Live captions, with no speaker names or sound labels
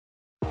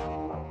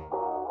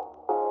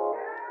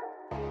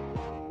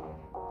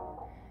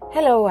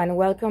Hello and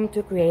welcome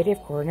to Creative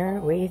Corner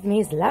with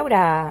Miss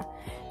Laura.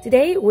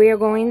 Today we are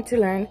going to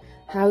learn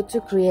how to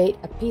create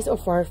a piece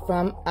of art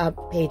from a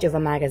page of a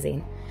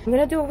magazine. I'm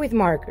gonna do it with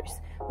markers,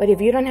 but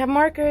if you don't have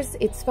markers,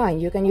 it's fine.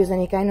 You can use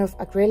any kind of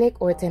acrylic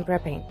or tempera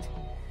paint.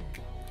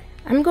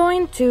 I'm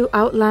going to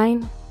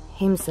outline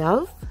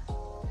himself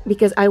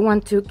because I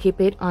want to keep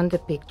it on the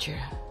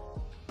picture.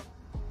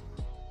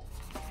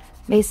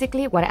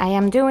 Basically, what I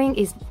am doing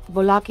is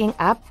blocking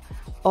up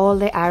all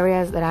the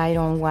areas that I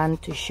don't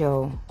want to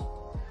show.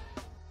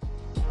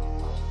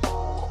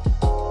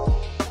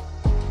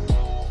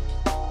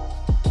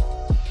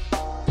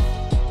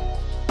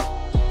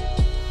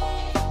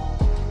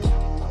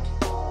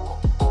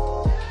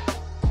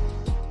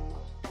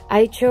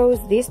 I chose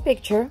this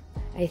picture.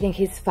 I think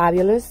he's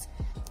fabulous.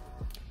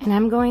 And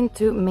I'm going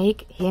to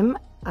make him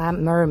a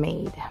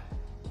mermaid.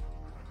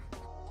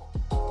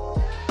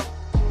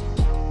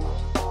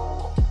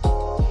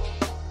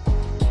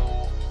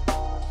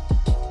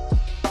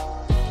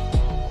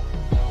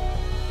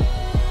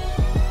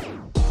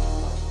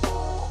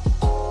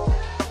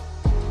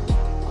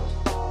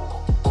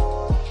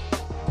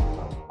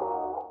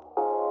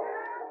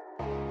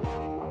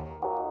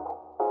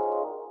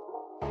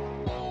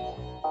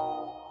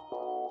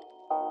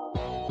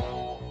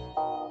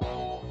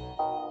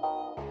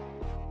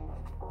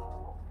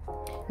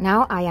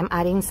 Now I am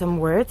adding some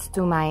words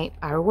to my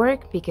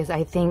artwork because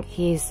I think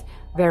he's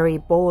very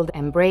bold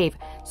and brave.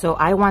 So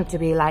I want to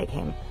be like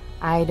him.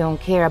 I don't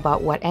care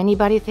about what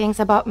anybody thinks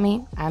about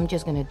me. I'm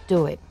just gonna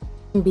do it.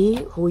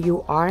 Be who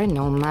you are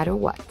no matter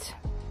what.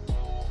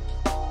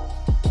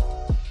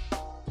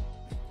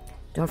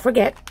 Don't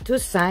forget to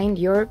sign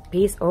your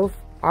piece of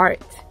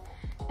art.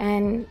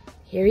 And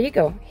here you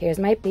go. Here's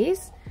my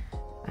piece.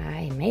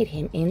 I made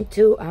him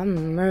into a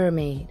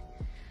mermaid.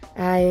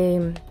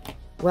 I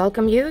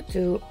welcome you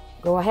to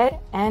go ahead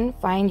and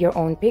find your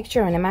own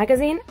picture in a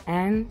magazine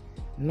and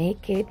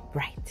make it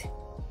bright.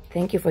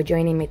 Thank you for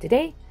joining me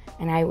today,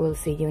 and I will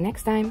see you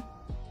next time.